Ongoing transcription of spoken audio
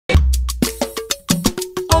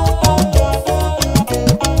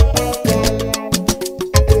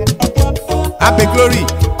abe glory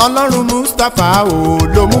ọlọ́run mustapha o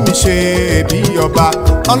ló mú mi ṣe bí ọba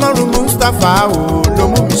ọlọ́run mustapha o ló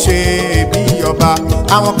mú mi ṣe bí ọba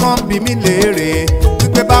àwọn kan bí mi léèrè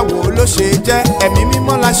wípé báwo ló ṣe jẹ́ ẹ̀mí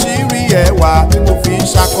mímọ́ láṣírí ẹwà tí mo fi ń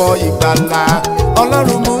ṣakọ ìgbàlà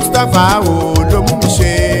ọlọ́run mustapha o ló mú mi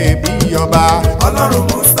ṣe bí ọba ọlọ́run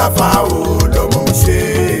mustapha o ló mú mi ṣe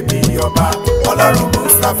bí ọba ọlọ́run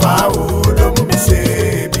mustapha o ló mú mi ṣe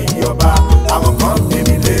bí ọba àwọn kan bí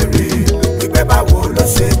mi léèrè wípé báwo ló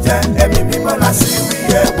ṣe jẹ́ ẹ̀mí mímọ́ láṣírí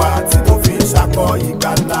ẹwà tí mo fi ń ṣakọ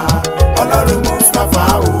ìgbàlà ọlọ́run mustapha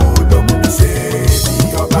o ló mú mi ṣe bí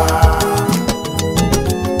ọba.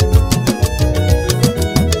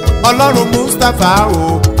 ọlọ́run mustapha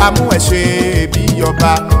o amú ẹ ṣe bí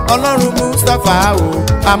ọba ọlọ́run mustapha o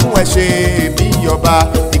amú ẹ ṣe bí ọba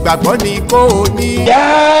ìgbàgbọ́ ni kò ní.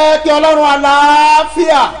 jẹ́ kí ọlọ́run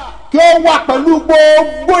àlàáfíà kí ó wà pẹ̀lú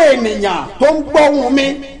gbogbo ènìyàn tó ń gbóhùn mi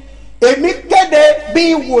èmi kéde bí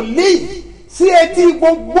wòlíì sí etí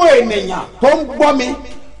gbogbo ènìyàn tó ń gbọ́ mi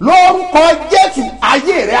lórúkọ jésù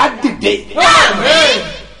ayé rẹ̀ á dìde.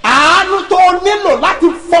 àánú tó nílò láti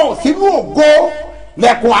fọ̀ sínú ògo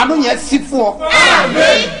lẹ̀kùn àánú yẹn sí fún ọ.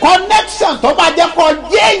 connection tó bá jẹ́ kó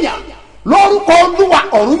jẹ́ èèyàn lórúkọ olúwa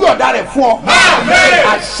ọ̀run yọ̀ọ̀da rẹ̀ fún ọ.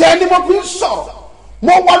 àṣẹ ni mo fi ń sọ̀rọ̀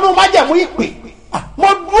mo wọnú májẹ̀mú ìpè mo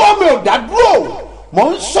dúró mi ò dá dúró mo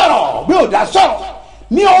ń sọ̀rọ̀ mi ò dá sọ̀rọ̀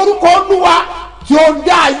ní orúkọ olúwa tí ó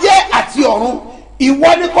dá ayé àti ọ̀run ìwọ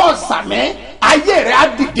ni kò sàmì ayé rẹ̀ á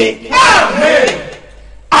dìde.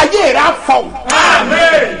 ayé rẹ̀ á fọ̀hún.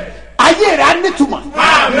 ayé rẹ̀ á nítumọ̀.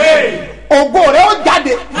 ògo rẹ̀ ó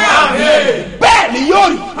jáde. bẹ́ẹ̀ ni yóò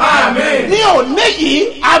rí. ní òní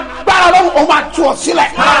yìí agbára lọ́wọ́ o máa tú ọ sílẹ̀.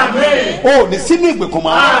 o ní sínú ìgbèkùn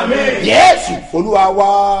mọ́. Jésù olúwa wa.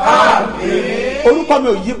 orúkọ mi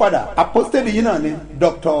ò yí padà apostoli yìí náà ni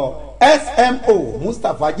Dr. smo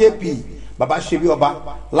Mustapha JP baba ṣebí ọba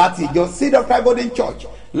láti ìjọ seed of Christ golden church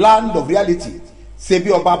land of reality ṣebí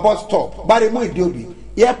ọba bus stop Báremú Ìdíòbí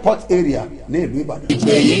airport area ní ìlú Ìbàdàn.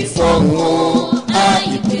 ìpè yìí fọ̀hún o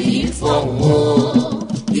ìpè yìí fọ̀hún o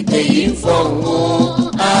ìpè yìí fọ̀hún o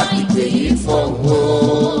ìpè yìí fọ̀hún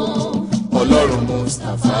o ọlọ́run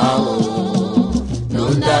Mustapha o ló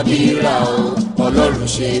ń dábìrà o ọlọ́run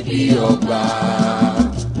ṣebí ọba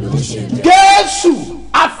ló ń ṣe bẹ́ẹ̀. Jésù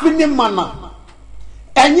afinimọ̀nà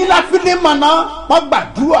ẹ̀yin la finimọ̀nà wọ́n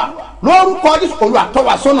gbàdúrà lórúkọ Jésù Olúwa tọ́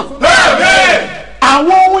wa sọ́nà.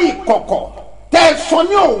 àwọn ohun ìkọ̀kọ̀ tẹ́ sọ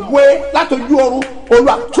ní òwe látọjú ọ̀run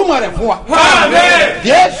Olúwa túmọ̀ rẹ̀ fún wa.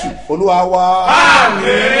 Jésù Olúwa wa.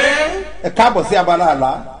 ẹ káàbọ̀ sí abala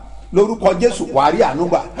àlá lórúkọ Jésù wàá rí àánú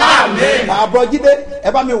gbà. àbúrò Jídé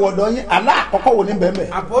ẹ bá mi wọ̀dọ̀ yín àlá àkọ́kọ́ wò ní bẹ́ẹ̀.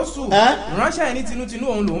 àpọ́sù ìránṣẹ́ yẹn ní tinútinú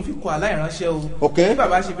òun lòun fi kọ àlá ìránṣẹ́ o. bí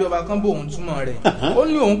bàbá ṣe bí ọba kan bó òun túmọ̀ rẹ̀ ó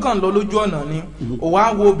ní òun kàn lọ lójú ọ̀nà ni òun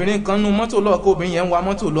á wo obìnrin kan nu mọ́tò lọ́ọ̀kọ́ obìnrin yẹn ń wa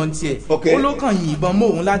mọ́tò lọ tiẹ̀ ó ló kàn yìnbọn mọ́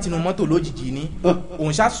òun láti nu mọ́tò lójijì ni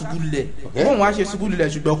òun ṣá ṣubú lulẹ̀ bóun wá ṣe ṣubú lulẹ̀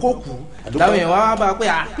ṣùgbọ́n kò kú láwọn èèyàn wá bá a pé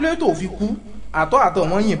kí ló tó fi kú àtọ̀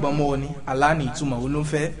wọn yìnbọn mọ́ ọ ni àlá ní ìtumọ̀ ó ló ń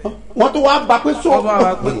fẹ́. wọ́n tún wá bá pé sọ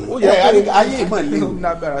ayé ìmọ̀ lé o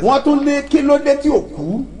wọ́n tún ní kí ló dé tí ò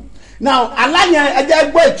kú. now àlá yẹn ẹ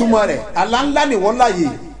jẹ́ gbọ́ ìtumọ̀ rẹ̀ àlá ńlá ni wọ́n láàyè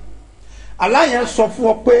àlá yẹn sọ fún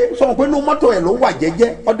ọ pé inú mọ́tò ẹ̀ ló wà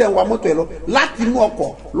jẹ́jẹ́ ọdẹ wa mọ́tò ẹ̀ lọ láti inú ọkọ̀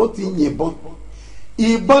ló ti yìnbọn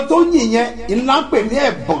ìbọn tó yìn yẹn ńlá ń pè ní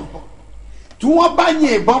ẹ̀bọ̀n tí wọ́n bá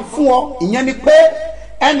yìnbọn fún ọ ìyẹn ni pé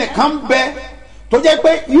ẹnìkan ń bẹ tó jẹ́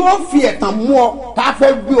pé yóò fi ẹ̀tàn mú ọ tá a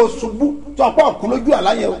fẹ́ gbé o ṣubú tó ọ̀pọ̀ ọ̀kú lójú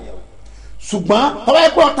àlá yẹn o ṣùgbọ́n tọ́wọ́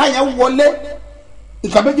ẹgbẹ́ ọ̀tá yẹn wọlé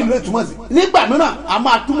ìkà méjì ló lè túmọ̀ sí nígbà mìíràn a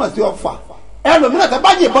máa túmọ̀ sí ọfà ẹlòmíràn tó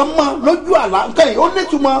bá yìnbọn mọ́ lójú àlá nkẹyìn ó ní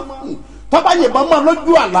túmọ̀ tó bá yìnbọn mọ́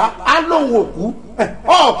lójú àlá á lóhùn òkú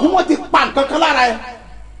ọ̀kú wọn ti pa nǹkan kan lára ẹ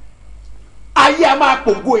ayé a máa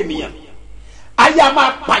pògo ènìyàn ayé a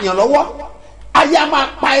máa pààyàn lọ́wọ́ ayé a máa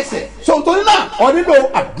pa ẹsẹ̀ sọ̀tòrí náà ọ nílò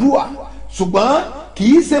àdúrà ṣùgbọ́n kì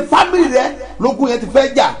í ṣe fámìlì rẹ lógún yẹn ti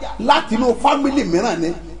fẹ́ jà láti inú fámìlì mìíràn ni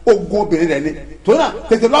ogun obìnrin rẹ ni tó náà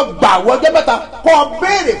tètè lọ gbà wọ ọjọ́ mẹ́ta kọ́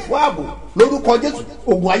béèrè fún ààbò lórúkọ Jésù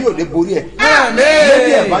ogun ayé ò lè borí ẹ.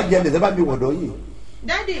 lórí ẹ̀ bá jẹ ẹ̀ bá mi wọ̀dọ̀ yìí.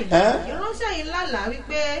 dádì ìránṣẹ́ yìí lálàá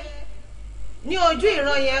wípé ní ojú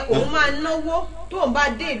ìran yẹn òun máa náwó tóun bá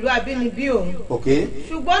dé ìlú abínibí òun.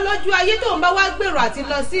 ṣùgbọ́n lójú ayé tóun bá wá gbèrò àti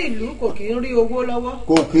lọ sí ìlú kò kì í rí owó lọ́wọ́.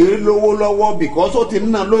 kò kì í lówó lọ́wọ́ bìkọ́sì ó ti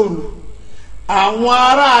ń ná lóru àwọn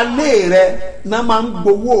aráalé rẹ náà máa ń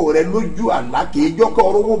gbowó rẹ lójú àlá kì í jọ́kọ̀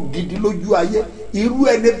owó gidi lójú ayé irú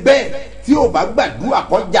ẹni bẹ́ẹ̀ tí ò bá gbàdúrà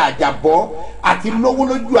kọjá àjàbọ́ àti lówó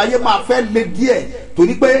lójú ayé máa fẹ́ lé díẹ̀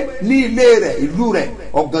torí pé ní ilé rẹ̀ ìlú rẹ̀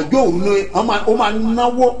ọ̀gànjọ́ òru ni ó máa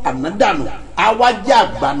náwó ànádànù awájá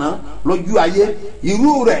àgbàná lójú ayé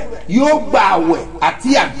irú rẹ̀ yóò gba àwẹ̀ àti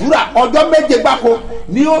àdúrà ọjọ́ méje gbáko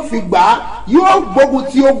ni yóò fi gbà á yóò gbógun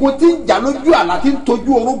ti ogun tí ń jà lójú àlá tí ń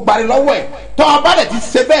tojú oorun gbari lọ́wọ́ ẹ̀ tọ́ ọba rẹ̀ ti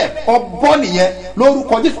ṣe bẹ́ẹ̀ ọbọ̀ nìyẹn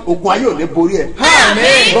lórúkọ Jésù ogun ayé ò lè borí ẹ̀.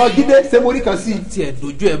 rọjídé sẹ́mórí kan sí. tiẹ̀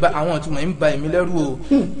dojú ẹ̀ bá àwọn ìtumọ̀ ń ba èmi lẹ́rù o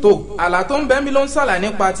tó àlá tó ń bẹ́ mi ló ń ṣàlàyé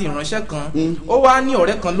nípa ti ìránṣẹ́ kan ó wá ní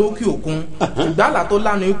ọ̀rẹ́ kan lókè òkun ṣùgbọ́n àlá tó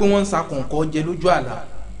lánàá wípé wọ́n ń sa kọ̀ǹkọ̀ jẹ lójú àlá.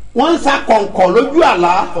 wọ́n ń sa kọ̀ǹkọ̀ lójú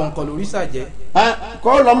àlá. kọ̀ǹkọ̀ lórí sàjẹ́.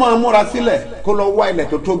 kó lọ máa múra sílẹ̀ kó lọ wá ilẹ̀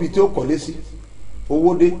tó tóbi tí ó kọ́lé sí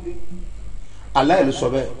owó dé àlá ẹ̀ ló sọ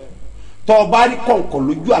bẹ́ẹ̀ tọ́ ọ bá rí kọ̀ǹkọ̀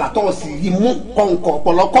lójú àlá tọ́ ọ sì rí mú kọ̀ǹkọ̀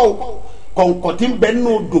ọ̀pọ̀lọpọ̀ kọ̀ǹkọ̀ tí ń bẹ nínú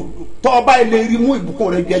odò tọ́ ọ bá ilé rí mú ìbùkún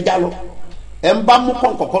rẹ̀ ju ẹja lọ ẹ̀ ń bá mú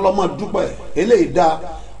kọ̀ǹkọ̀ kọ́ lọ́mọ dúpẹ́ eléyìí dáa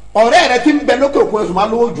ọ̀rẹ́ rẹ ti ń bẹ lókè òkun ẹ̀sùn máa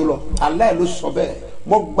lówó jùlọ àlá ẹ̀ ló sọ bẹ́ẹ̀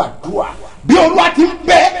mo gbàdúrà bí Olúwa ti ń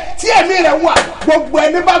bẹ tí ẹ̀mí rẹ̀ wà gbogbo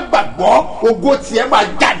ẹni bá gbàgbọ́ ògo tiẹ̀ máa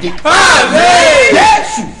jáde. àmín.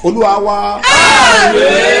 Jésù Olúwa wa.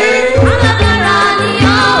 àmín. alágbára ni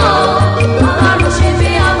ọ́ Ọlọ́run ṣe bí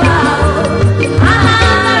ọba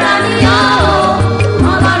alágbára ni ọ́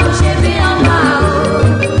Ọlọ́run ṣe bí ọba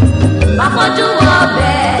bàfọ́jú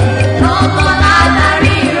ọbẹ̀ lọ́kọ́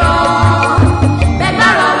ládàrí rọ bẹ́ẹ̀ bá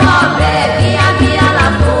rọwọ́ ọbẹ̀ kíákíá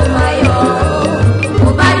làbò mayọ̀ kò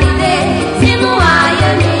bá dìde sínú ayé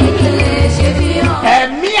mi kì í ṣe bí ọba.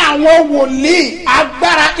 ẹ̀mí àwọn wòlíì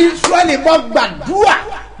agbára Ísírẹ́lì mọ́ gbàdúrà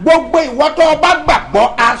gbogbo ìwọ tó o bá gbàgbọ́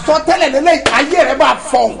àsọtẹ́lẹ̀ lélẹ̀ ayé rẹ bá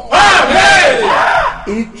fọhùn.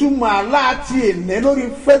 ìtumọ̀ aláàtì èlé lórí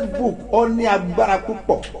Facebook ó ní agbára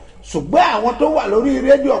púpọ̀ ṣùgbọ́n àwọn tó wà lórí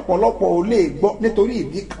rédíò ọ̀pọ̀lọpọ̀ ò lè gbọ́ nítorí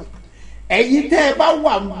ìdí kan ẹ̀yin tẹ́ ẹ bá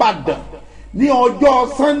wà ń bàdàn ní ọjọ́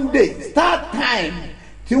Sunday start time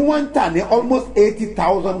tí wọ́n ń tà ní almost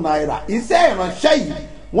 80,000 naira iṣẹ́ ìránṣẹ́ yìí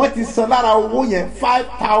wọ́n ti san lára owó yẹn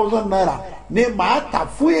 5,000 naira ni màá tà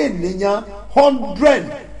fún ènìyàn 100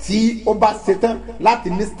 tí ó bá ṣetán láti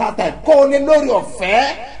ní start time kó o lè lórí ọ̀fẹ́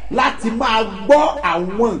láti máa gbọ́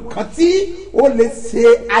àwọn nǹkan tí ó lè ṣe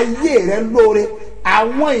ayé rẹ lóore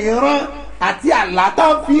àwọn ìran àti àlá tó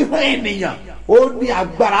ń fi hàn ènìyàn ó ní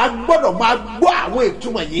agbára gbọ́dọ̀ máa gbọ́ àwọn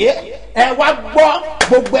ìtumọ̀ yìí ẹ wá gbọ́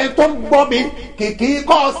gbogbo ẹ tó ń gbọ́ mi kìkì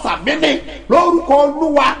kọ́ sàmínì lórúkọ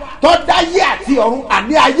Olúwa tó dáyé àti ọ̀run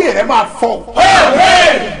àní ayé rẹ máa fọ́.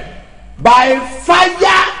 by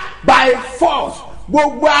fire by force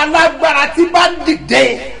gbogbo alágbára tí bá ń dìde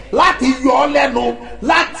láti yọ ọ lẹ́nu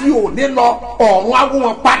láti òní lọ ọ̀run á wó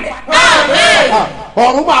wọn palẹ̀.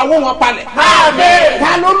 ọ̀run máa wó wọn palẹ̀.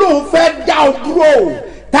 ta ló lóun fẹ́ dá ọ dúró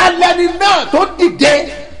ta lẹ́ni náà tó dìde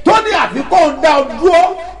tó ní àfikún dá ọ dúró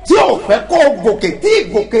tí ò fẹ́ kó o gòkè tí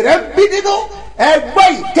ìgòkè rẹ ń bí nínú ẹgbẹ́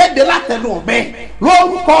ìkéde látẹnu mi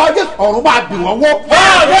lórúkọ Jésù ọ̀run máa bì wọ́n wó.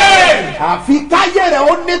 àfi káyé rẹ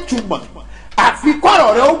ó nítumọ̀ àfi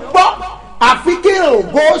kọ́rọ̀ rẹ ó gbọ́ àfi kí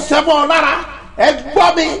ògo sẹ́mọ́ lára ẹ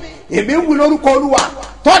gbọ́ mi èmi ń wí lórúkọ Olúwa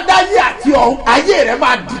tọ́dáyé àti ọ̀hún ayé rẹ̀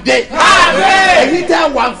máa dìde. èyí tẹ́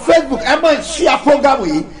wà Facebook ẹ máa ń ṣíà prógámù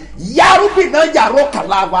yìí yarubi náà yàrá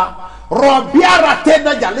kàláwa rọ̀bí ara tẹ́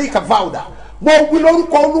náà yàrá ìkàfáwùdà mo wí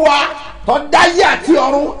lórúkọ Olúwa tọ́dáyé àti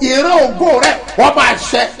ọ̀run ìran ògo rẹ̀ wọ́n máa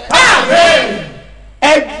ṣẹ.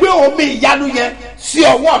 ẹ gbé omi ìyanu yẹn sí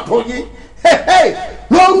ọwọ́ tó yín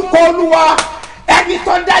lórúkọ Olúwa ẹni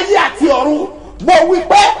tọ́dáyé àti ọ̀run mo wí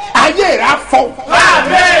pé ayé rẹ̀ fọ́.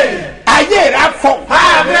 ayé rẹ̀ fọ́.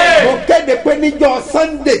 mo kéde pé níjọ́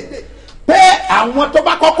Sunday pé àwọn tó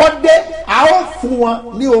bá kọ́kọ́ dé a ó fún wọn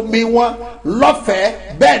ní omi wọn lọ́fẹ̀ẹ́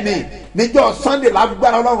bẹ́ẹ̀ ni níjọ́ Sunday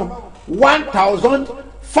lágbára Ọlọ́run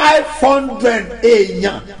 1,500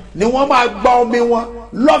 èèyàn ni wọ́n máa gba omi wọn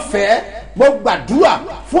lọ́fẹ̀ẹ́ mo gbàdúrà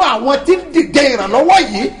fún àwọn tí ń dìde ìrànlọ́wọ́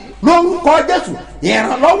yìí lórúkọ Jésù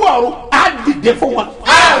ìrànlọ́wọ́ ọ̀run á dìde fún wọn.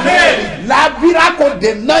 labira kò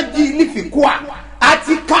dènà jí lífikúà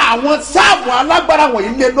àti ka àwọn sáàmù alágbára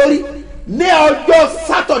wọ̀nyí lé lórí ní ọjọ́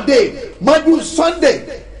Saturday mọ́jú Sunday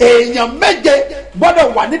èèyàn méje gbọ́dọ̀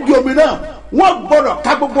wà nídìí omi náà wọ́n gbọ́dọ̀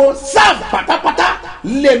ka gbogbo sáàmù pátápátá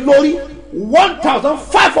lé lórí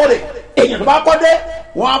 1,500 èèyàn tó bá kọ́ dé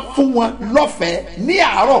wọ́n á fún wọn lọ́fẹ̀ẹ́ ní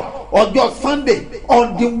àárọ̀ ọjọ́ Sunday on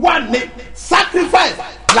the one ní sacrifice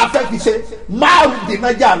la fẹ́ fi ṣe márùn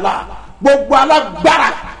dènàjà la gbogbo alágbára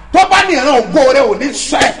tó bá ní ìran ògo rẹ ò ní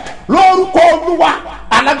ṣẹ lórúkọ Olúwa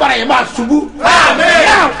alágbára yẹn máa ṣubú.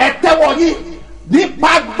 náà ẹ tẹ́wọ́ yín nípa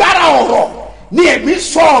agbára ọ̀rọ̀ ni èmi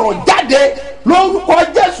sọ ọ̀rọ̀ jáde lórúkọ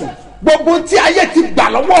Jésù gbogbo tí ayé ti gbà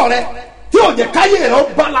lọ́wọ́ rẹ tí ò jẹ́ káyé rẹ ó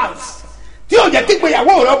balance tí ò jẹ́ kí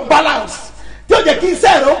ìgbéyàwó rẹ ó balance tí ò jẹ́ kí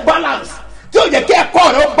iṣẹ́ rẹ ó balance tí ò jẹ́ kí ẹ̀kọ́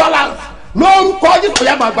rẹ ó balance lórúkọ Jésù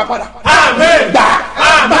ọ̀yá máa gbà padà. gbà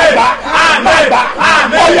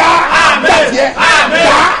ọ̀yá gbà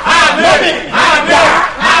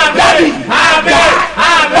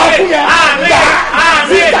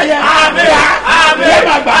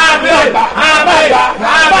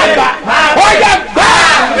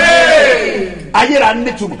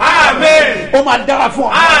nítumọ̀. ó máa dára fún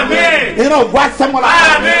ọ. ìran ògùn àṣẹmọ́lá.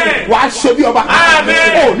 wà á ṣe bí ọba.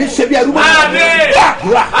 ó ní ṣe bí ẹrú mọ́.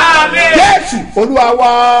 gbàdúrà. jésù olúwa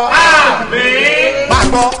wa.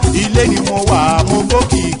 pápọ̀ ilé ni mo wà mo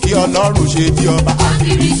gbókìkí ọlọ́run ṣe bí ọba.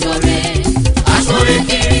 akiri ṣoore aṣoore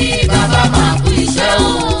kiri bàbá máa kú iṣẹ́ o.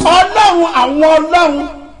 ọlọ́run àwọn ọlọ́run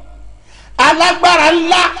alágbára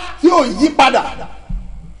ńlá tí ò yí padà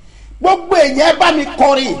gbogbo èèyàn bá mi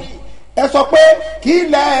kọrin ẹ sọ pé kí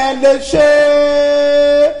lẹ lè ṣe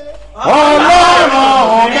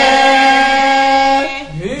ọlọ́run mẹ́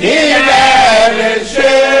kí lẹ lè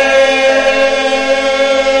ṣe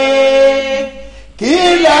kí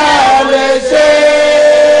lẹ lè ṣe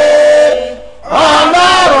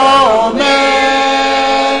ọlọ́run mẹ́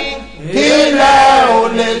kí lẹ ò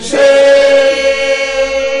lè ṣe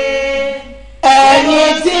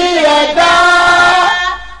ẹ̀yin tí ẹ dá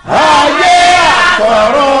ayé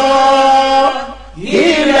àtọ̀run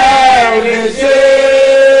ilẹ̀ ò lè ṣe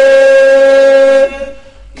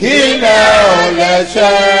kílẹ̀ ò lè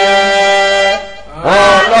ṣe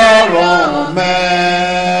ọlọ́run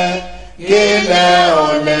mẹ́ kílẹ̀ ò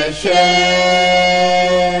lè ṣe.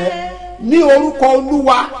 ní orúkọ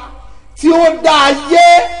olúwa tí ó dá ayé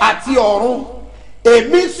àti ọ̀run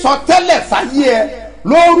èmi sọ tẹ́lẹ̀ sáyé ẹ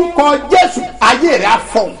lórúkọ jésù ayé rẹ á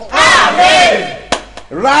fọ́. àmín.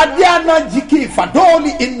 radiana jiki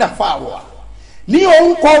fadoli inafawa ní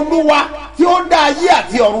orúkọ olúwa tí ó dá ayé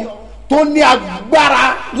àti ọ̀run tó ní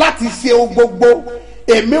agbára láti ṣe ohun gbogbo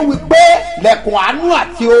èmi wí pé lẹ̀kùn àánú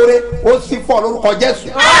àti oore ó ṣí fọ́ lórúkọ jésù.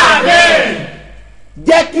 àmín.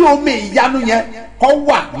 jẹ́ kí omi ìyanu yẹn kó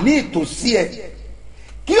wà ní ìtòsí ẹ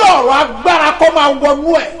kí ọ̀rọ̀ agbára kó máa wọnú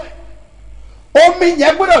ẹ omi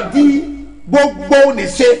yẹn gbọ́dọ̀ di gbogbo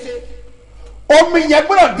oníṣe omi yẹn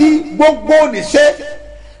gbọ́dọ̀ di gbogbo oníṣe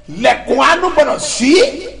lẹ̀kùn àánú gbọ́dọ̀ ṣí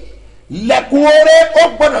lẹ̀kùn oore ó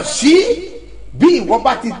gbọ́dọ̀ ṣí bí ìwọ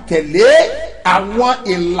bá ti tẹ̀lé àwọn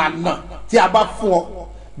ìlànà tí a bá fún ọ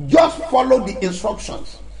just follow the instructions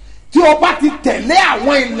tí o bá ti tẹ̀lé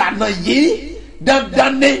àwọn ìlànà yìí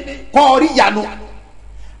dandan ni kó rí ìyanu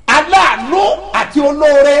aláàánú àti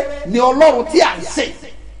olóore ni ọlọ́run tí a ń sè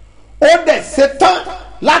ó dẹ̀ ṣetán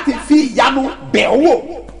láti fi ìyanu bẹ̀ wò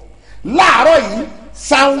láàárọ̀ yìí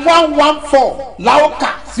psalm 114 làwọn kà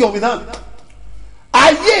sí omi náà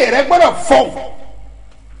ayé rẹ gbọ́dọ̀ fọ́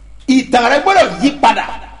ìtàn rẹ gbọ́dọ̀ yí padà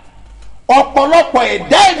ọ̀pọ̀lọpọ̀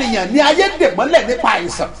ẹ̀dá ènìyàn ní ayé dè mọ́lẹ̀ nípa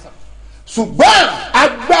àìsàn ṣùgbọ́n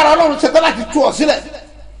agbára ọlọ́run ṣetán láti tú ọ sílẹ̀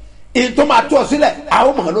èyí tó máa tú ọ sílẹ̀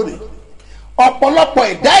àwọn mọ̀ lónìí ọ̀pọ̀lọpọ̀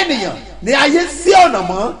ẹ̀dá ènìyàn ní ayé sí ọ̀nà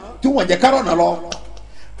mọ́ tí wọ́n jẹ́ kárọ̀ náà lọ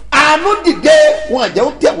àánú dìde wọn àjẹ́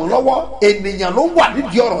ó tẹ̀ wọ́n lọ́wọ́ ènìyàn ló wà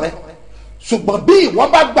nídìí ọ̀rọ̀ rẹ ṣùgbọ́n bí ìwọ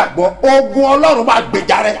bá gbàgbọ́ ogun ọlọ́run máa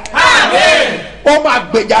gbèjà rẹ. àmín. ó máa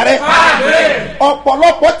gbèjà rẹ. àmín.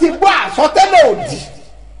 ọ̀pọ̀lọpọ̀ ti gbọ́ àsọtẹ́lẹ̀ òdì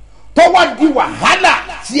tó wá di wàhálà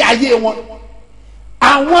sí ayé wọn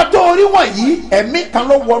àwọn tó rí wọ̀nyí ẹ̀mí kan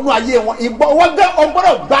ló wọnú ayé wọn ìgbọ́wọ́ gẹ́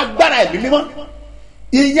ọgbọ́dọ̀ gba agbára ẹ̀mí mímọ́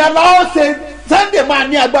ìyẹn lọ́wọ́ ṣe Sunday máa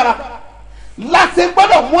ní agbára láti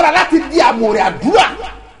gbọ́dọ̀ múra láti di àmùrè àdúrà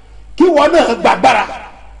kí wọn náà gbàgbára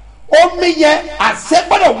omi yẹn àṣẹ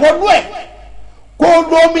gbọ́dọ̀ wọnú ẹ̀ kó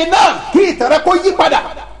lo omi náà kí ìtẹ̀rẹ́ kó yí padà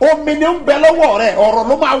omi ni ń bẹ lọ́wọ́ rẹ̀ ọ̀rọ̀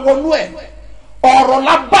ló máa wọnú ẹ̀ ọ̀rọ̀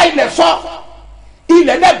la bá ilẹ̀ sọ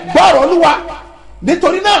ilẹ̀ náà gbọ́rọ̀ olúwa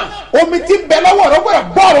nítorí náà omi tí ń bẹ lọ́wọ́ rẹ̀ gbọ́dọ̀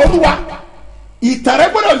gbọ́rọ̀ olúwa ìtẹ̀rẹ́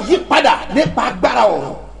gbọ́dọ̀ yí padà nípa agbára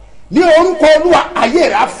ọ̀rọ̀ ní orúkọ olúwa ayé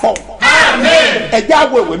rẹ̀ á fọ́. àmín. ẹ̀jẹ̀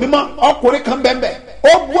àwọ̀ ìwé mímọ́ ọkùnrin kan bẹ́ẹ̀ bẹ́ẹ̀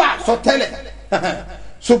ó bú àsọtẹ́lẹ̀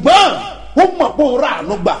ṣùgbọ́n ó mọ̀ pé ó rà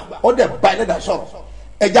àánú gbà ó dẹ̀ bá ẹlẹ́dàá sọ̀rọ̀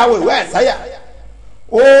ẹ̀jẹ̀ àwọ̀ ìwé Àìsáyà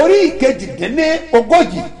orí ìkejìdínní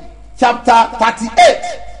ogójì chapter 38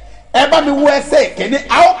 ẹ bá mi wo ẹsẹ̀ ìkíní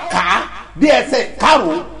a ó kà á bí ẹsẹ̀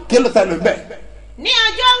karùn-ún kí ló ṣẹlẹ̀ bẹ́ẹ̀. ní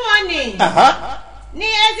ọjọ́ wọn ni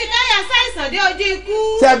Hesekiah ṣàìsàn dé ojú ikú.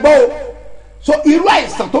 ṣe gbọ́ o so irú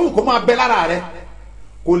àìsàn tó wù kó máa bẹ lára rẹ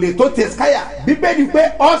kò lè tó Hesekiah bíbélì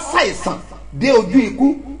pé ó ṣàìsàn dé ojú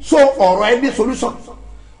ikú so ọ̀rọ̀ ẹ ní solution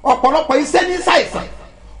ọ̀pọ̀lọpọ̀ iṣẹ́ ní ṣàìsàn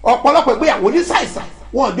ọ̀pọ̀lọpọ̀ ìgbéyàwó ní ṣàìsàn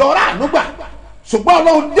wọn ò jọ ọ̀rá àánú gbà ṣùgbọ́n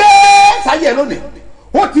ọlọ́run dé sáyé ẹ lónìí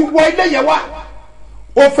ó ti wọ ilé yẹn wá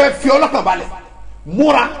ó fẹ́ fi ọlọ́kàn balẹ̀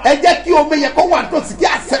múra ẹ jẹ́ kí omi yẹn kó wà nítòsí kí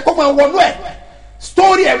àṣẹ kó máa wọnú ẹ̀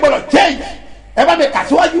story ẹ gbọ́dọ̀ change ẹ bá mi kà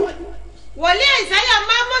síwájú. wòlíì Àìsáyà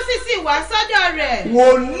máa Mósèsì wá sọ́dọ̀ rẹ̀.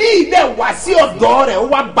 wòlíì dẹ̀ wá sí ọ̀dọ̀ rẹ̀ ó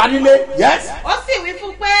wá banilé yes. ó sì wí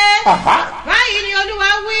fún pé. báyìí ni olúwa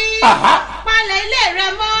wí. palẹ̀ ilé rẹ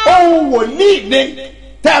mọ́. ohun wòlíì ni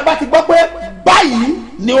tẹ́ ẹ bá ti gbọ́ pé báyìí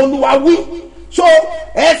ni olúwa wí so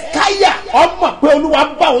Hesekiah ọmọ pé olúwa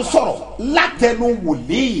bá òun sọ̀rọ̀ látẹnu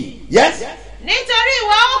wòlíì yes nítorí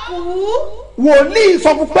ìwọ ó kú. wòlíì sọ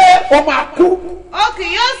fún pé ó máa kú. ó kì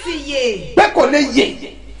yóò sì yè. pé kò lè yè.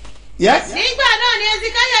 yes. nígbà náà ni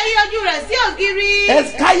esikaya yí ojú rẹ̀ sí ògiri.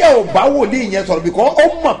 esikaya ò bá wòlíì yẹn sọ̀rọ̀ bìkọ́ ó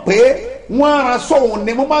mọ̀ pé wọ́n ran sóhun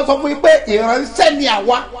ni mo máa sọ fún yín pé ìránṣẹ́ ni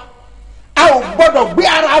àwa a ò gbọ́dọ̀ gbé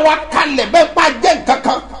ara wa kalẹ̀ bẹ́ẹ̀ pa jẹ́ nǹkan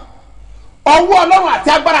kan ọwọ́ ọlọ́run àti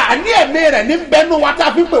agbára àní ẹ̀mí rẹ̀ ní bẹ́nu wa tá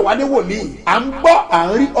a fi pè wá ní wòlíì à ń gbọ́ à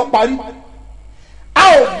ń rí ọ parí a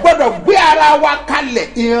ò gbọ́dọ̀ gbé ara wa kalẹ̀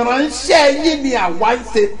ìránṣẹ́ yín ni àwa ń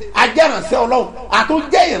ṣe ajẹ́ránṣẹ́ ọlọ́run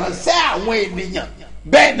àtúnjẹ́ ìránṣẹ́ àwọn ènìyàn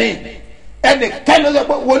bẹ́ẹ̀ ni ẹnìkan ló sọ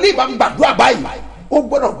pé wòlíì bá ń gbàdúrà báyìí ó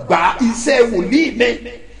gbọ́dọ̀ gba iṣẹ́ wòlíì ni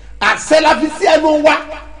àṣẹ la fi sí ẹnu wa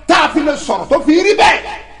tá a fi lè sọ̀rọ̀ tó fi rí bẹ́ẹ̀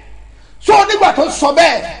so nígbà tó sọ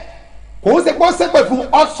bẹ́ẹ̀ kò ń ṣe pé ó ṣépè fún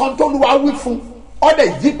ọ̀sán tó lu wa wí fún ọ̀dẹ̀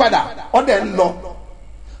yí padà ọ̀dẹ̀ ń lọ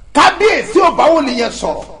kábíyèsí ò bá wòlíì yẹn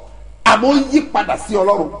sọ̀rọ̀ àmọ́ ó yí padà sí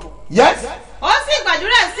ọlọ́run yes. ó sì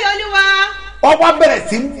gbàdúrà sí olúwa. ó wá bẹ̀rẹ̀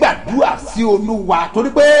sí ń gbàdúrà sí olúwa torí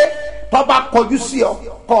pé tó bá kọjú sí ọ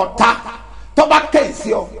kó ta tó bá kẹ̀yìn sí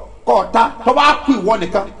ọ kó ta tó bá kú ìwọ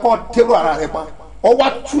nìkan kó tẹ́rù ara rẹ pa ó wá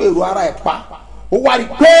tú èrò ara ẹ pa ó wá rí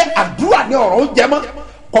pé àdúrà ní ọ̀rọ̀ ó jẹ mọ́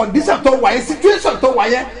condition tó wà yẹn situation tó wà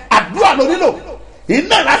yẹn àdúrà ló nílò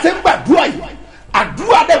iná láti ń gbàdúrà yìí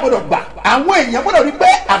àdúrà dẹ̀ gbọ́dọ̀ gbà àwọn èèyàn gbọ́dọ̀ rí pé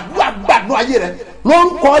àdúrà gbà nù ayé rẹ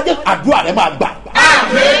lórúkọ ọjọ́ àdúrà rẹ máa gbà.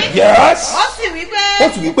 àmín. yes. ó sì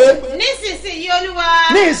wí pé. nísinsìnyí olúwa.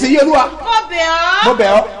 nísinsìnyí olúwa. mo bẹ̀ ọ́. mo bẹ̀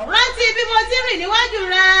ọ́. rántí bí mo ti rìn níwájú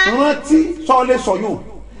rẹ. rántí sọ́ọ́lẹ̀ sọ̀yún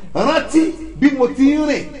rántí bí mo ti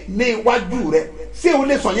rìn ní iwájú rẹ ṣé o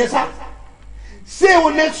lè sọ yẹn sá ṣé o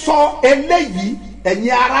lè sọ eléyìí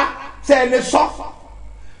ẹ̀yin ara ṣé ẹ lè sọ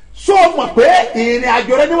ṣó o mọ̀ pé ìrìn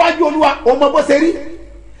àjò rẹ níwájú olúwa o mọ bó ṣe rí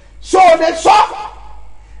ṣó o lè sọ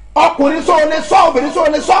ọkùnrin ṣó o lè sọ obìnrin ṣó o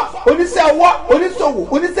lè sọ oníṣẹ́ ọwọ́ oníṣòwò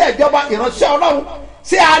oníṣẹ́ ìjọba ìránṣẹ́ ọlọ́run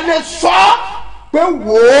ṣé a lè sọ pé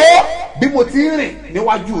wò ó bí mo ti rìn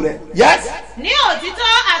níwájú rẹ yes. ní òtítọ́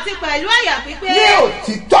àti pẹ̀lú àyà pípé. ní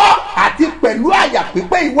òtítọ́ àti pẹ̀lú àyà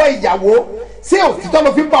pípé ìwọ ìyàwó ṣé òtítọ́ ló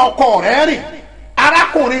fi ń bá ọkọ rẹ rìn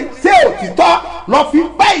arákùnrin ṣé òtítọ́ ló fi ń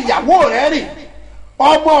bá ìyàwó rẹ rìn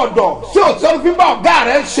ọmọ ọ̀dọ̀ ṣé òtítọ́ ló fi ń bá ọ̀gá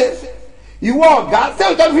rẹ ṣe ìwọ ọ̀gá ṣé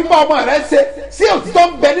òtítọ́ ló fi ń bá ọmọ rẹ ṣe ṣé òtítọ́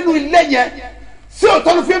ń bẹ nínú ilé yẹn ṣé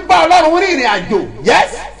òtítọ́ ló fi ń bá ọlọ́run rí ìrìn àjò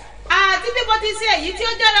yes. àti bí mo ti ṣe èyí tí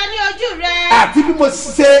ó dára ní ojú rẹ. àti bí mo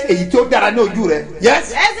ṣe èyí tí ó dára ní ojú rẹ yes.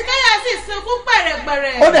 ẹ̀sìnkáyà sì sunkún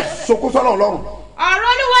pẹ̀rẹ̀pẹ̀rẹ̀. ó dẹ̀ sunkún sọ́nà ọlọ́run. ọ̀rọ̀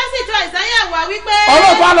olúwa sì tọ̀ Àìsáyà wá wípé.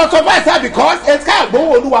 ọlọ́run á lọ sọ fún Àìsáyà because ẹ̀sìnkáyà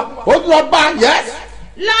gbóhùn olúwa ó tún lọ bá yes.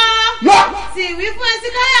 lọ sì wí fún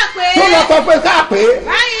ẹ̀sìnkáyà pé. tó lọ sọ fún ẹ̀sìnkáyà pé.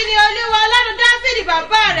 báyìí ni olúwa ọlọ́run Dáfídì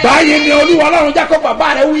bàbá rẹ. báyìí ni olúwa ọlọ́run Jákọ́bù bàbá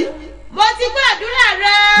rẹ wí. mo ti gbọ́ àdúrà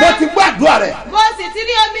rẹ. mo ti gbọ́ àdúrà rẹ. mo sì ti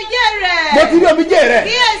rí omijé rẹ. mo ti rí omijé rẹ.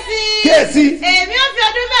 kíyèsí. èmi ò fi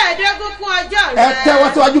ọdún mẹ́ẹ̀ẹ́dógún kún ọjọ́ rẹ. ẹ tẹ́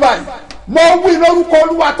wọ́n síwájú báyìí mo wí lórúkọ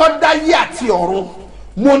olúwa tó dá ayé àti ọ̀run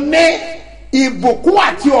mo ní ìbùkún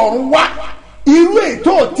àti ọ̀run wá irú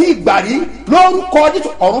ètò tí ìgbà rí lórúkọ Jésù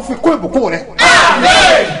ọ̀run fi kún ìbùkún rẹ.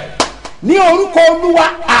 àmín. ní orúkọ olúwa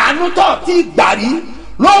àánú tó tí ìgbà rí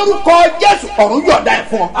lórúkọ Jésù ọ̀run yọ̀ọ̀dá ẹ̀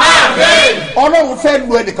fún ọ. àmín. ọlọ́run fẹ́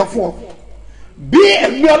lu ẹnìkan fún ọ bí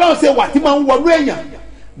ẹ̀mí ọlọ́run ṣe wà tí máa ń wọnú èèyàn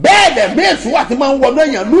bẹ́ẹ̀ lẹ̀mí èṣù wà tí máa ń wọnú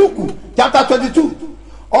èèyàn Lúùkù chapter 22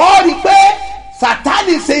 ó rí pé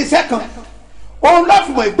Sátánì ṣe iṣẹ́ kan òun lọ́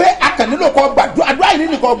fi mọ̀ pé akànnìlò kọ́ gbàdúrà àdúrà yìí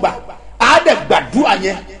nínú kọ́ gbà á dẹ̀ gbàdúrà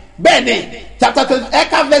yẹn bẹ́ẹ̀ ni chapter 20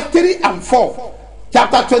 ẹ̀ka verse 3 and 4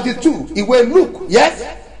 chapter 22 ìwé Luke yes.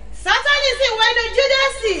 Sátánì sì wọ inú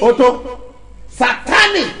Júdásì. ó tó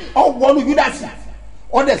Sátánì ó wọnú Júdásì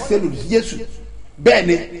ó dẹ̀ ṣe lòdì sí Jésù bẹ́ẹ̀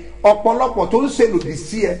ni ọ̀pọ̀lọpọ̀ tó ń ṣe lòdì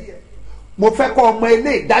sí ẹ mo fẹ́ kọ́ ọmọ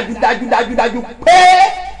ilé dájúdájú pé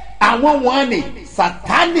àwọn wọn ni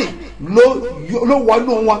Sátánì ló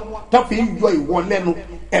wọnú wọn tó fi ń yọ ìwọ lẹ́nu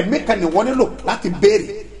ẹ̀mí kan ni wọ́n nílò láti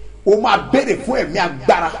béèrè o máa béèrè fún ẹ̀mí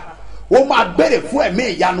agbára o máa béèrè fún ẹ̀mí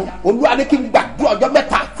ìyanu Olúwa ní kí n gbàdúrà ọjọ́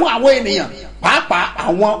mẹ́ta fún àwọn ènìyàn pàápàá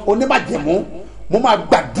àwọn onímàjẹ̀mú mo máa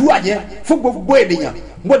gbàdúrà yẹn fún gbogbo ènìyàn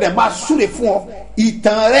mo dẹ̀ máa súre fún ọ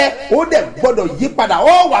ìtàn rẹ ó dẹ̀ gbọ́dọ̀ yí padà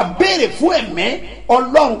ó wà béèrè fún ẹ̀mí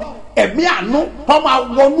Ọlọ́run ẹ̀mí àánú tó máa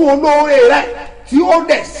wọnú olóore rẹ tí ó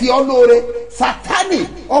dẹ̀ sí ọ lóore Sátánì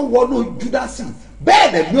ó wọnú Júdásì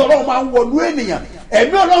bẹ́ẹ̀ lẹ̀mí Ọlọ́run máa ń wọnú ènìyàn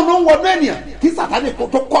ẹ̀mí Ọlọ́run ló ń wọnú ènìyàn kí Sátánì kó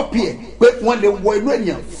tó kọ́pì ẹ̀ pé wọ́n lè wọ inú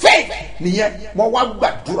ènìyàn fẹ́ẹ̀ nìyẹn mo wá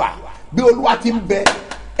gbàdúrà bí Olúwa ti ń bẹ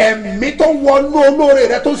ẹ̀mí tó wọnú olóore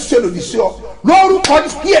rẹ tó ṣe lòdì sí ọ lórúkọ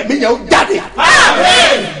kí ẹ̀mí yẹn ó jáde.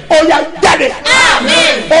 àmín. ó yá jáde.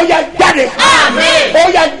 àmín. ó yá jáde. àmín. ó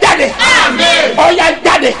yá jáde. àmín. ó yá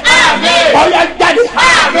jáde. àmín. ó yá jáde.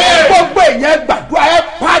 àmín. gbogbo èèyàn gbàdúrà ẹ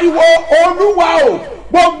pariwo Olúwa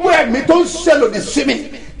sí mi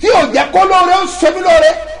tí ò jẹ́ kó lóore ó ṣe mí lóore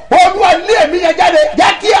olúwa lé èmi yẹn jáde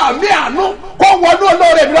jẹ́ kí àmì àánú kó wọnú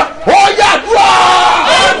olóore mi lọ ó yá dúró.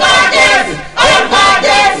 orúkọ Jésù orúkọ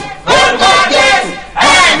Jésù orúkọ Jésù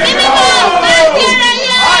ẹ̀mí mímọ́ òfin kiri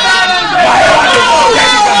yẹn.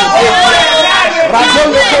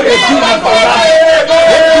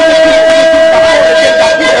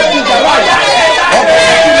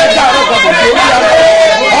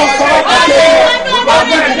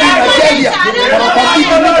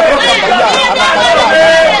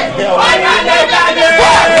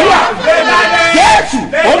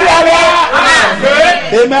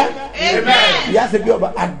 Amen. Ìyá ṣe bí ọba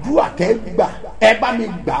àdúrà tẹ́ gbà ẹ bá mi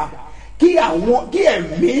gbà kí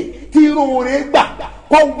ẹ̀mí tí irúure gbà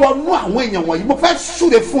kó wọnú àwọn èèyàn wọ̀nyí mo fẹ́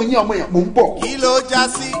súre fún yín ọmọ yẹn mò ń bọ̀. kí ló já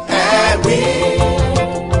sí ẹ̀rí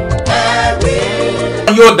ẹ̀rí.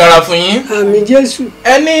 yóò dára fún yín. àmín Jésù.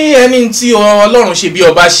 ẹni tí Ọlọ́run ṣe bí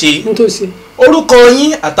ọba ṣe. n tó ṣe. orúkọ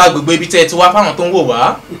yín àtàgbègbè ibi tẹ́ ẹ ti wá fáwọn tó ń wò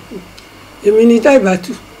wá. èmi ni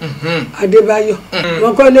Táìbàtù Adébáyọ̀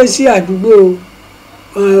wọ́n kọ́lé sí àdúgbò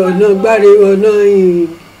ọ̀nà gbáre ọ̀nà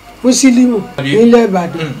Mùsílímù nílẹ̀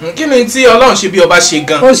Ìbàdàn. kí ni tí Ọlọ́run ṣe bí ọba ṣe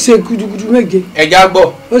gan. ó ṣe gudugudu méje. ẹja gbọ́.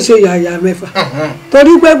 ó ṣe yàyà mẹ́fà.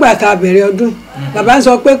 torí pé gbàtà bẹ̀rẹ̀ ọdún bàbá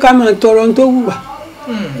sọ pé ká máa tọrọ ohun tó wù wá.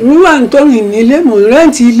 èmi wà ń tọrọ nílé mò ń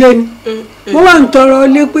rẹ́ǹtì ilé ni mo wà ń tọrọ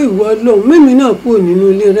ilé pé ìwọ lòun mímí náà kúrò nínú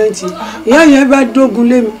ilé rẹ́ǹtì ìyá yẹn bá dógun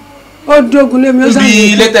lé mi ó dógun lé mi ó sàmì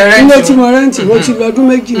ilé tí mo rẹ́ǹtì mo ti lọ́dún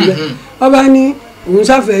méjì rẹ̀ ọba ní òun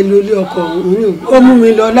sáfẹ́ lo ilé ọkọ òun ó mú mi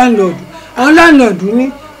lọ láńlọ́ọ̀dù àwọn láńlọ́ọ̀dù ní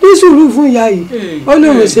sùúrù fún ìyá yìí ó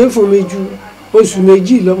lóun ṣe é fún mi ju oṣù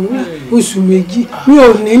méjì lọ oṣù méjì mi ò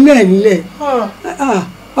nílẹ̀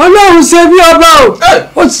Ọlọ́run ṣe bí ọba o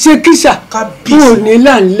ó ti ṣe kíṣà mi ò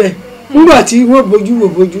nílẹ̀ nílẹ̀ nígbà tí wọ́n bójú wò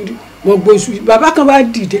bójú rí mo gbóṣù bàbá kan bá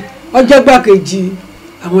dìde ọjọ́ gbàkejì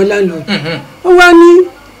àwọn láńlọ́ọ̀dù ó wá ní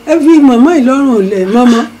ẹ fi mọ̀mọ́ ìlọ́rùn lẹ̀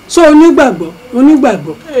mọ́mọ́ so onígbàgbọ́ mo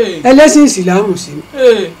nígbàgbọ́ ẹlẹ́sìn ìsìlámù sí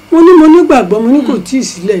mi mo nígbàgbọ́ mo ní kò tí ì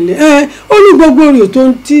sílẹ̀ lẹ̀ ó ní gbogbo rẹ̀ tó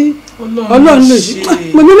ń tí Ọlọ́run lè ṣe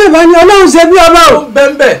mo ní mẹ́fà ní Ọlọ́run ṣe bí ọba o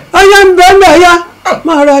ọyá ń bẹ́ẹ̀ ọyá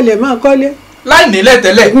máa ra ilẹ̀ máa kọ́lé láì nílẹ̀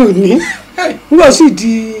tẹ́lẹ̀ nígbà sì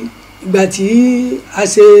di ìgbà tí a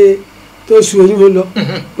ṣe tó oṣù oyún lọ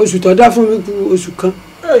oṣù tó dá fún mi kù oṣù kan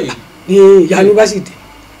ní ìyanu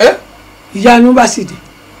bá sì dé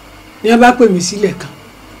ní a bá pè mí sílẹ̀ kan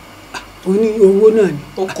ó ní owó náà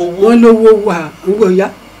ni wọ́n lówó wà ń gbọ́ ya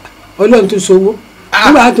Ọlọ́run tó sowó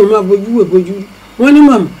nígbà tó máa bójú wò bójú rí wọ́n ní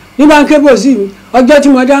mọ̀mọ́ ní bá ń ké bò sí mi ọjọ́ tí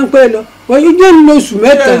mo dá ń pẹ́ lọ wọ́n yóò jẹ́ ní oṣù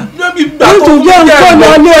mẹ́ta nítorí jẹ́ ń kọ́ lọ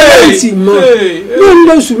lé ẹ̀ẹ́tì mọ́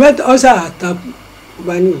ní oṣù mẹ́ta ọ̀sà àtàkù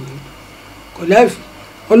ọba ní òní kò láìfi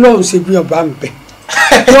Ọlọ́run ṣe bí ọba ń bẹ̀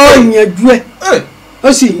wọ́n yanjú ẹ̀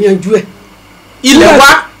ó sì yanjú ẹ̀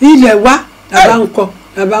ilẹ̀ wa làbá ń kọ́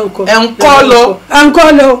ẹ̀ ń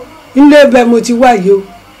kọ́ lọ ilé ibẹ̀ mo ti wáyé o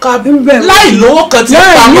láì lówó kan ti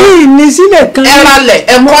pamọ́ láì ní sílẹ̀ kan ẹ ralẹ̀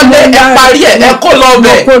ẹ kọ́lé ẹ parí ẹ kó lọ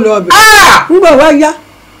bẹ̀ ńgbà wá yá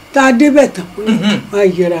tá a débẹ̀ tán wá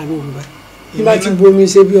yẹra mi ọba nígbà tí bomi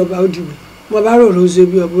ṣe bí ọba ó dìbò mo bá rọrùn ṣe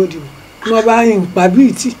bí ọba ó dìbò mo bá yìn pa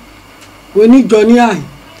bíi tí oníjọ ní àyìn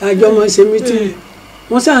tájọ́ mọ́ ṣe mítìrì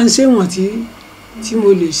wọ́n sáà ń ṣe wọ̀n tí mo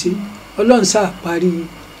lè ṣe Ọlọ́run sáà parí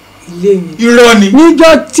ilé yẹn irọ́ ni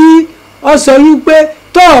níjọ́ tí ọ sọ wípé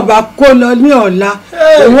tó o bá kó lọ ní ọ̀la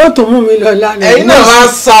òun ó tó mú mi lọ lánàá. ẹ̀yin náà máa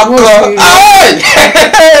sakọ.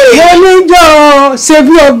 mo níjọ́ ṣe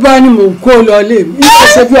bí ọba ni mò ń kó lọ lé mi níjọ́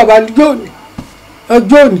ṣe bí ọba ọjọ́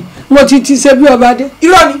òní mo ti ṣe bí ọba dé.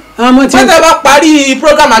 irọ́ ni pátá bá parí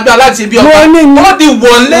program àjọ aláti ṣe bí ọba ó di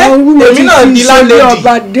wọlé èmi náà di lálejò.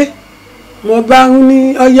 mo bá ń ní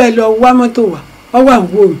ọyẹ lọ wá mọ́tò wá ọwọ́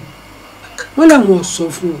àwọn mi wọ́n làwọn sọ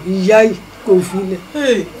fún ìyá yìí kò fi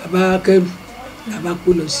lẹ̀ bàbá kẹrù bàbá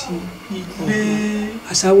kó lọ sí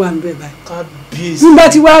àṣàwà ń bẹ báyìí nígbà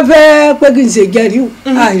tí wàá fẹ́ pé kí n ṣe jẹ́rìí o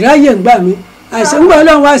àìráyè ń gbà mí àìsàn ń gbà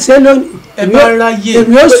Ọlọ́run wá ṣe lónìí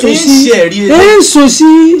èmi ó sùn sí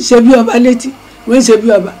ṣe bí ọba létí mo ń ṣe bí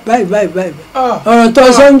ọba báyìí ọ̀rọ̀ tó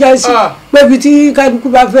sọ ń já sí pé ibi tí kálukú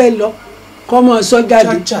bá fẹ́ lọ kọ́ mọ́ sọ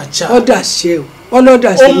jáde ọ̀dà ṣe o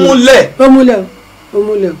ọlọ́dà ṣe o ó múlẹ̀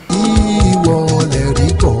o. ìwọ lè rí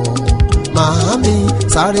bọ̀ màámi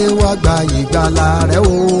sáré wá gba ìgbàlà rẹ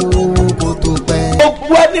o kó tó pẹ́.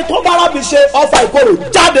 gbogbo ẹni tó bára mi ṣe ọfà ìkorò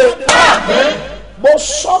jáde mo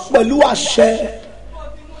sọ pẹ̀lú àṣẹ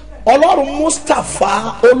ọlọ́run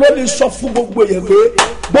Mustapha olórí sọ fún gbogbo yẹn pé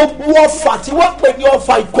gbogbo ọfà tí wọ́n pè ní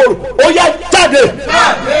ọfà ìkorò ó yá jáde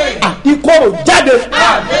ìkorò jáde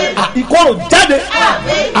ìkorò jáde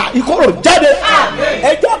ìkorò jáde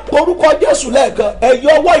ẹ jẹ́ orúkọ Jésù lẹ́ẹ̀kan ẹ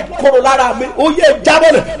yọ ọwọ́ ìkorò lára mi ó yẹ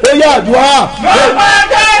jábọ́lẹ̀ ó yẹ àdúrà.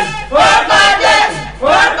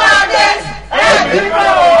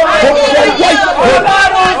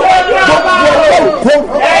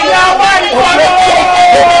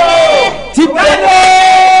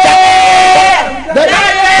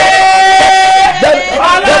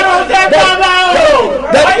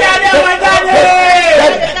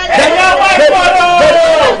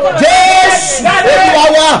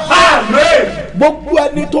 Gbogbo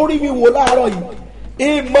ẹni tó rí mi wò láàárọ̀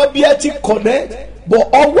yìí ìmọ̀ bí ẹ ti connect bọ̀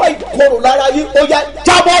ọwọ́ ìkorò lára yìí ó yá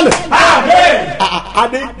jábọ́lẹ̀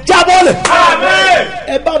àní jábọ́lẹ̀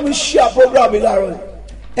ẹ bá mi share program yìí láàárọ̀ yìí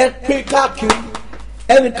ẹ pín káàkiri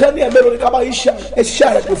ẹnìkan ní ẹ̀mẹ́rin ní ká bá yín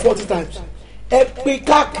share rẹ̀ pé 40 times ẹ pín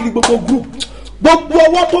káàkiri gbogbo group gbogbo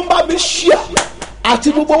ọwọ́ tó ń bá mi share àti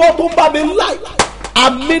gbogbo ọwọ́ tó ń bá mi like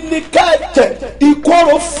àmì ní kẹ́ẹ̀tẹ̀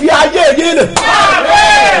ìkorò fi ayé yìí lẹ̀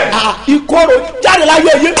ìkorò jáde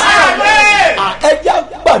láyé yìí ẹ jẹ́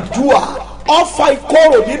gbàdúrà ọfà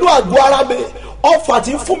ìkorò nínú àgọ́ ara mi ọfà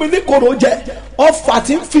tí ń fún mi ní korò jẹ ọfà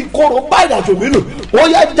tí ń fi korò bá ìrìnàjò mi lò ó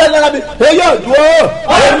yẹ jáde lára mi ó yẹ àdúrà.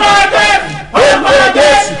 ọmọdé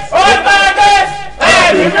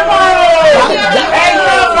ẹ̀mí mímọ́ ẹ̀yìn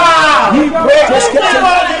ọ̀fà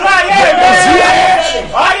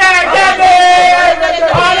ọ̀yà ẹ̀jẹ̀dẹ̀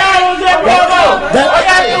ọlọ́run ṣe gbọ́dọ̀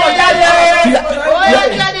ọ̀yà tí wọ́n jáde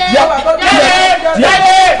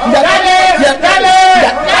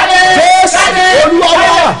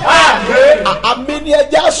àmì ni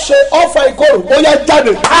ẹja ṣe ọfà ìkorò ó yẹ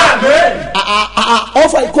jáde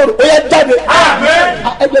ọfà ìkorò ó yẹ jáde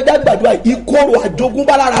ẹgbẹ́jà gbàdúrà ìkorò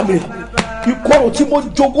àjogúnbá lára mi ìkorò tí mo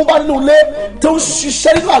jogún bá nínú ilé tó ń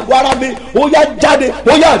ṣiṣẹ́ nínú àgọ́ ara mi ó yá jáde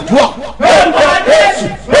ó yá àdúrà.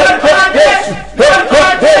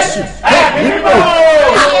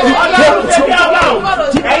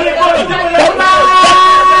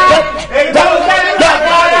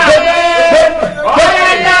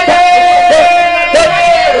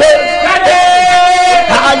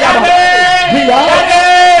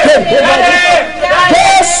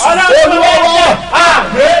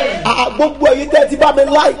 Gbogbo èyí tẹ́ ti bá mi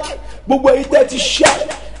like gbogbo èyí tẹ́ ti share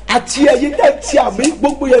àti èyí tẹ́ ti àmì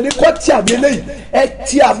gbogbo yẹn ní kọ́ ti àmì lẹ́yìn ẹ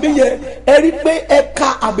ti àmì yẹn ẹ rí pé ẹ ka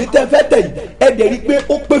àmì tẹ́ fẹ́ tẹ̀ yìí ẹ dẹ̀ rí pé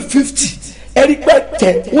ó pé 50 ẹ rí pé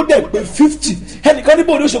tẹ̀ ó dẹ̀ pé 50 ẹnìkan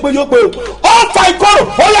níbo ni ó ṣe pé yóò pé o ọ̀fà ìkorò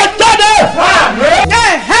ó yẹ jáde.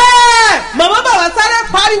 màmá bàbá sáré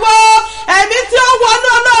pariwo ẹ̀mí tí ó wọnú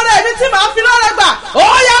ọlọ́run ẹ̀mí tí màá fi lọ́rẹ̀ gbà ó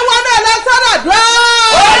yẹ wọnú ẹ̀ lọ́sọ̀rọ̀ dùn.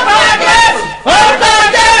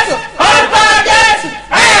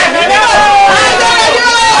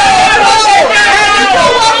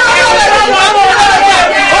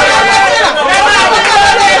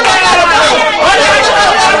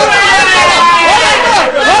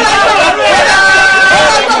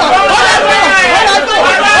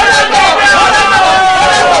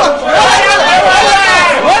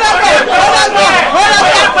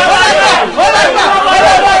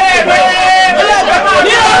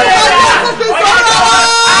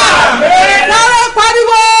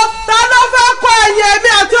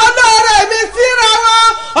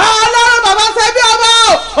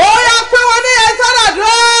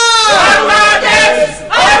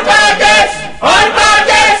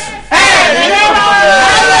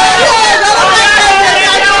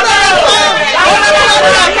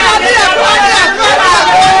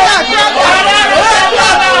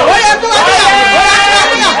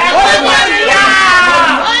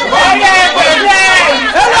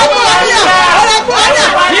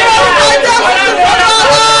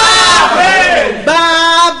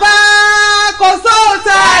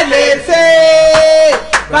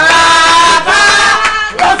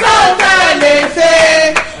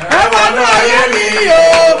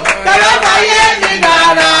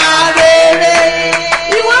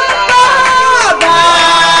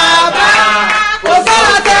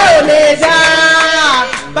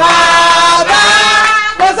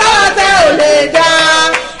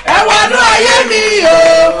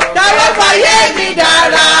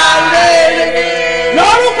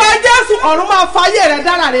 ọ̀run máa fayé rẹ̀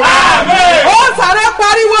dára rẹ̀. ó sáré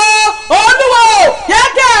pariwo olúwo jẹ́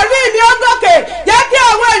kí ẹ̀rí mi ó gòkè jẹ́ kí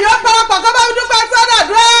àwọn èèyàn parapọ̀ kọ́ bá mi dúpẹ́ sọ́dọ̀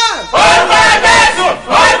dúró. orúkọ Jésù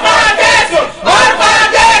orúkọ Jésù orúkọ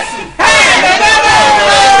Jésù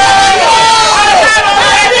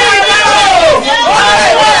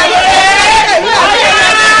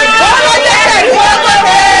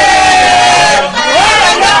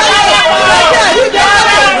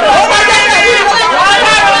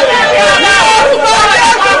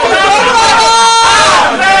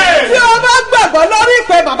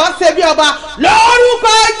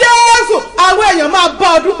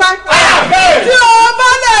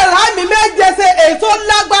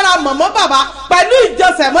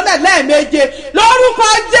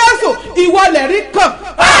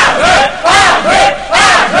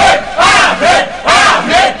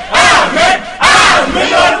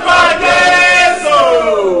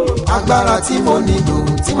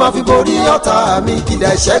ọ̀tá mi kìdá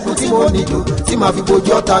ìṣẹ́gun tí mo nílò tí màá fi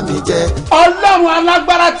bojú ọ̀tá mi jẹ. ọlọ́run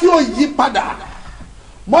alágbára tí ó yí padà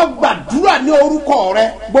mo gbàdúrà ní orúkọ rẹ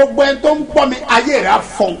gbogbo ẹni tó ń gbọ́ mi ayé rẹ á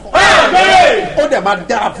fọ́n. ó dẹ̀ máa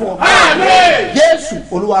dára fún ọ. Jésù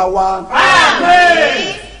olúwa wa.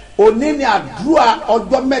 òní ni àdúrà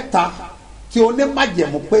ọjọ́ mẹ́ta tí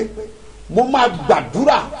onímájẹ̀mú pé mo máa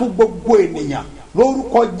gbàdúrà fún gbogbo ènìyàn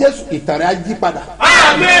lórúkọ Jésù ìtàn rẹ á yí padà.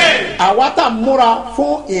 àwa tá a múra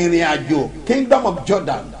fún ìrìn àjò Kingdom of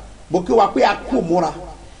Jordan mo kí wa pé a kú múra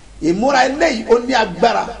ìmúra eléyìí ó ní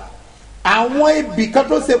agbára àwọn ibì kan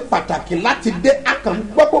tó ṣe pàtàkì láti dé akàn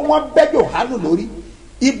gbọ́ pé wọ́n bẹ́ Jòhánù lórí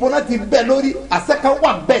ibo náà ti bẹ́ lórí àṣẹ kan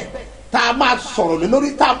wà bẹ́ẹ̀ tá a máa sọ̀rọ̀ lé lórí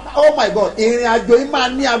tá a oh my God ìrìn àjò yìí máa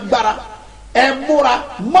ní agbára ẹ múra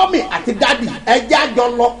mọ́mì àti dádì ẹ jẹ́ àjọ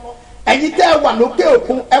lọ ẹ̀yin tẹ́ ẹ wà lókè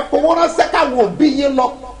òkun ẹ fowó ránṣẹ́ káwọn òbí yín lọ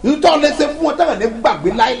nítorí lè ṣe fún wọn tẹ́lẹ̀ ní gbàgbé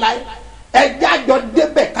láéláé ẹ jẹ́ àjọ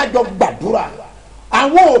débẹ̀ kájọ gbàdúrà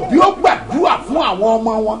àwọn òbí ó gbàdúrà fún àwọn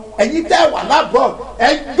ọmọ wọn ẹ̀yin tẹ́ ẹ wà lábọ̀ ẹ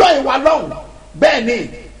jọ ìwà lọ́hùn bẹ́ẹ̀ ni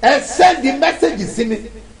ẹ sẹ́ndì mẹ́sẹ̀gì sí mi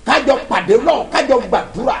kájọ pàdé lọ́hùn kájọ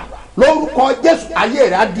gbàdúrà lórúkọ Jésù ayé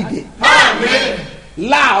rẹ̀ á dìde.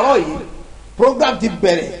 láàárọ̀ yìí program ti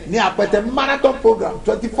bẹ̀rẹ̀ ní Apẹtẹ marathon program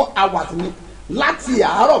 24 hours ni láti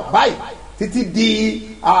àárọ̀ báyìí títí di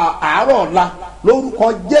àárọ̀ ọ̀la lórúkọ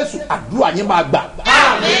Jésù àdúrà yín máa gbà.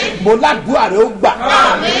 mo ládùúrà rẹ ó gbà.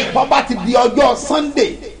 bọ́bá ti di ọjọ́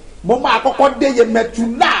Sunday mo máa kọ́kọ́ dé Yemẹtu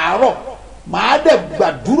láàárọ̀ màá dẹ̀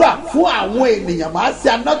gbàdúrà fún àwọn ènìyàn màá ṣe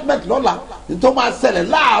announcement lọ́la nítorí máa ṣẹlẹ̀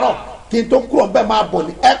láàárọ̀ kí n tó kúrò ń bẹ́ẹ̀ máa bọ̀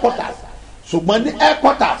ní headquarters ṣùgbọ́n ní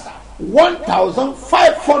headquarters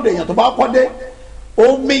 1,500 èèyàn tó bá kọ́ dé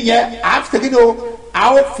omi yẹn àfi ni o a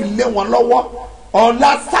ó fi lé wọn lọ́wọ́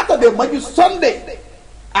ọ̀la Saturday mọ́jú Sunday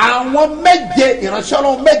àwọn méje ìránṣẹ́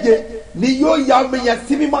ọlọ́run méje ni yóò ya omi yẹn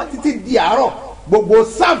sí mímọ́ títí di àárọ̀ gbogbo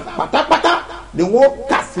sam pátápátá ni wọ́n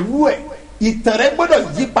kà sínú ẹ̀ ìtàn rẹ gbọ́dọ̀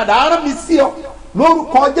yí padà ara mi sí ọ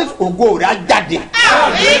lórúkọ Jésù ògo rẹ á jáde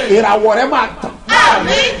ìràwọ̀ rẹ máa tàn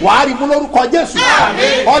wàá rí mú lórúkọ Jésù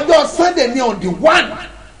ọjọ́ Sunday ni on the 1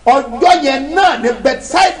 ọjọ́ yẹn náà ní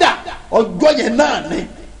Bethsaida ọjọ́ yẹn náà ní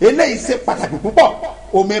eléyìí ṣe pàtàkì púpọ̀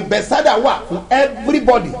omi Bethsaida wà fún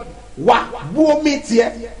everybody wà bú omi tiẹ̀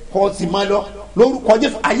kọ́ sì máa lọ lórúkọ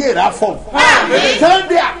Jésù ayé rẹ̀ á fọ̀.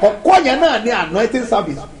 Sunday àkọ́kọ́ yẹn náà ní anointing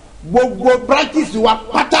service gbogbo branches wa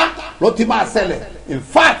pátá ló ti máa ṣẹlẹ̀ in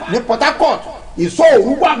fact ní Port Harcourt ìsọ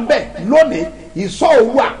òru wà ń bẹ̀ lónìí ìsọ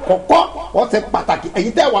òru àkọ́kọ́ wọ́n ṣe pàtàkì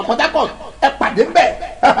ẹ̀yin tẹ́ wà Port Harcourt ẹ pàdé ń bẹ̀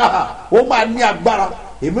ó máa ní agbára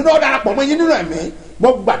èmi náà darapọ̀ mọ́ yín nínú ẹ̀mí mo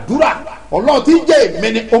gbàdúrà Ọlọ́run tí ń jẹ́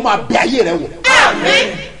èmi ni ó máa bẹ ayé rẹ wò.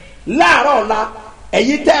 láàárọ̀ ọ̀la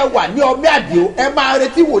ẹ̀yin tẹ́ ẹ wà ní ọmí àdìo ẹ máa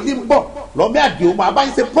retí wòlíì ń bọ̀ lọ́mí àdìo máa bá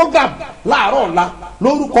yín ṣe program láàárọ̀ ọ̀la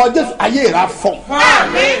lórúkọ Jésù ayé rẹ á fọ̀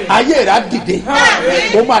ayé rẹ á dìde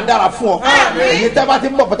ó máa dára fún ọ ẹ̀yin tẹ́ bá ti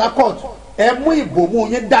ń bọ̀ Port Harcourt ẹ mú ìbòmú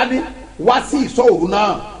yín dání wá sí ìsọ òru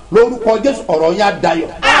náà lórúkọ Jésù ọ̀rọ̀ yín á dayọ̀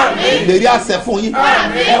ìlérí àṣẹ fún yín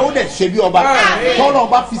ẹ ó dẹ̀ ṣe bí ọba tọ́lọ́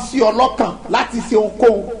bá fi sí ọ lọ́kàn láti ṣe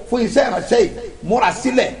ohunkóhun fún iṣẹ́ ìránṣẹ́ yìí múra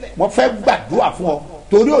sílẹ̀ mo fẹ́ gbàdúrà fún ọ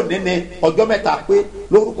torí òní ni ọjọ́ mẹ́ta pé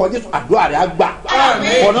lórúkọ Jésù àdúrà rẹ̀ á gbà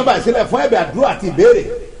ọ nọ́mbà ìsílẹ̀ fún ẹ̀bẹ̀ àdúrà àti ìbéèrè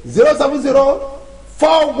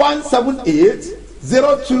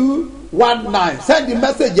 07041780219 send the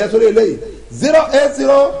message yẹn sórí eléyìí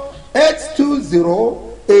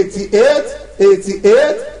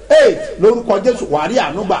 08082088888 lórúkọ Jésù wàá rí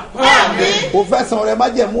ànúgbà o fẹ́ san ọrẹ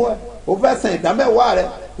májẹ̀mú ẹ o fẹ́ san ìdámẹ́wàá rẹ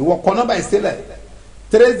ìwọ kọ nọ́mbà ìsílẹ̀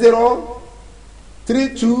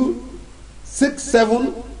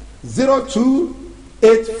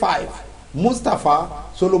 3032670285 Mustapha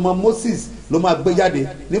Solomon Moses ló máa gbé jáde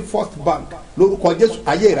ní First Bank lórúkọ Jésù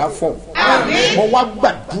ayé rẹ á fọ́ mo wá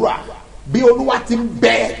gbàdúrà bí Olúwa ti ń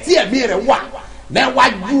bẹ tí ẹ̀mí rẹ̀ wà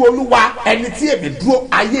níwájú Olúwa ẹni tí èmi dúró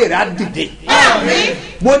ayé rẹ̀ á dìde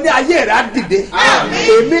mo ní ayé rẹ̀ á dìde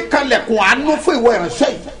èmi kanlẹ̀kùn àánú fún ìwọ ìránṣẹ́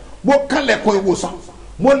yìí mo kanlẹ̀kùn ìwòsàn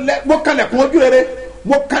mo kanlẹ̀kùn ojú rere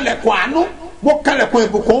mo kanlẹ̀kùn àánú mo kanlẹ̀kùn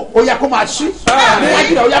ìbùkún ó yá kó máa ṣí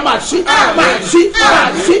níwájú rẹ̀ ó yá máa ṣí máa ṣí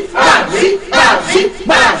máa ṣí máa ṣí máa ṣí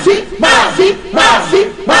máa ṣí máa ṣí máa ṣí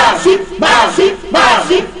máa ṣí máa ṣí máa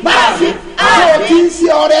ṣí máa ṣí. àwọn ò tí ń ṣe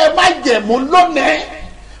ọrẹ májẹ̀mú lónìí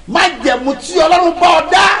májẹ̀mú tí Ọlọ́run bá ọ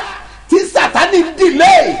dá tí Sátánì ń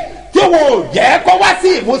dìlé tí wọn ò jẹ́ kó wá sí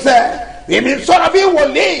ìmúṣẹ èmi sọ̀rọ̀ bí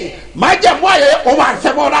wòlíì májẹ̀mú ayé o máa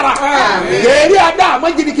ṣẹ́mọ́ lára èrè adá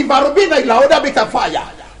àmọ́jìnìkì farubi náà ìlà ó dàbí ká fàyà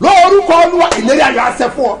lórúkọ Olúwa ìlérí ayọ̀ àṣẹ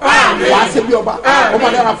fún ọ wà á ṣe bí ọba ó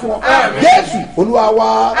máa dára fún ọ Jésù Olúwa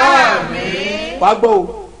wa wá gbọ́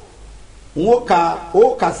o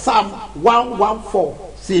ó ka Psalm 114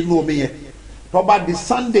 sí inú omi yẹn tó bá di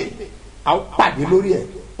Sunday a ó pàdé lórí ẹ̀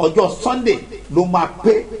ọjọ́ Sunday ló máa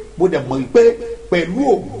pé bó dẹ̀ mọ̀ pé pẹ̀lú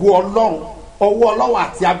ògo Ọlọ́run ọwọ́ Ọlọ́run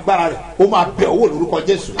àti agbára rẹ̀ ó máa bẹ̀ owó lórúkọ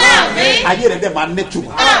Jésù ayé rẹ̀ dẹ̀ máa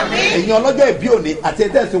nẹ́tùmọ̀ ẹ̀yin ọlọ́jọ́ ìbí òní àti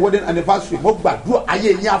ẹ̀dẹ́sẹ̀ wedding anniversary mo gbàdúrà ayé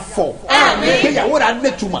yín á fọ̀ ìgbéyàwó rẹ̀ á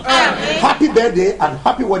nẹ́tùmọ̀ happy birthday and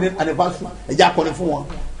happy wedding anniversary ẹ̀jẹ̀ akọni fún wọn.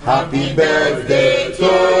 Happy birthday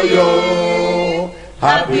to you,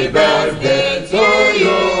 happy birthday to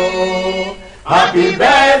you, happy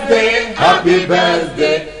birthday, happy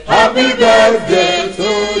birthday, happy birthday to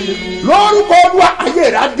you. Lórúkọ Olúwa ayé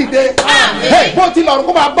rẹ̀ á dìde bó ti lọ́rùn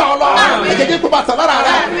kó máa bá ọ lọ ẹ̀jẹ̀ kó máa sàn lára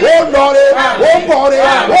rẹ̀ ó lọ rẹ̀ ó bọ̀ rẹ̀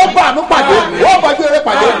ó bá àánú pàdé ó bọ́jú rẹ̀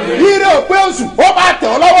pàdé ire òpin oṣù ó máa tẹ̀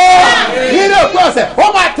ọ́ lọ́wọ́ ire òpin ọ̀sẹ̀ ó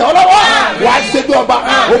máa tẹ̀ ọ́ lọ́wọ́ wàá ṣe bí ọba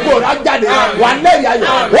ògbó rẹ̀ á jáde wàá lẹ́rìí ayọ̀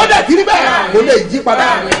ó dẹ̀ kiri bẹ́ẹ̀ kò lè yí padà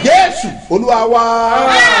Jésù Olúwa wa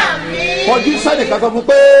kọjú sẹ́ni kankan fún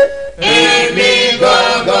pé èmi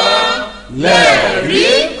gangan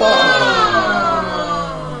lẹ́rìí kan.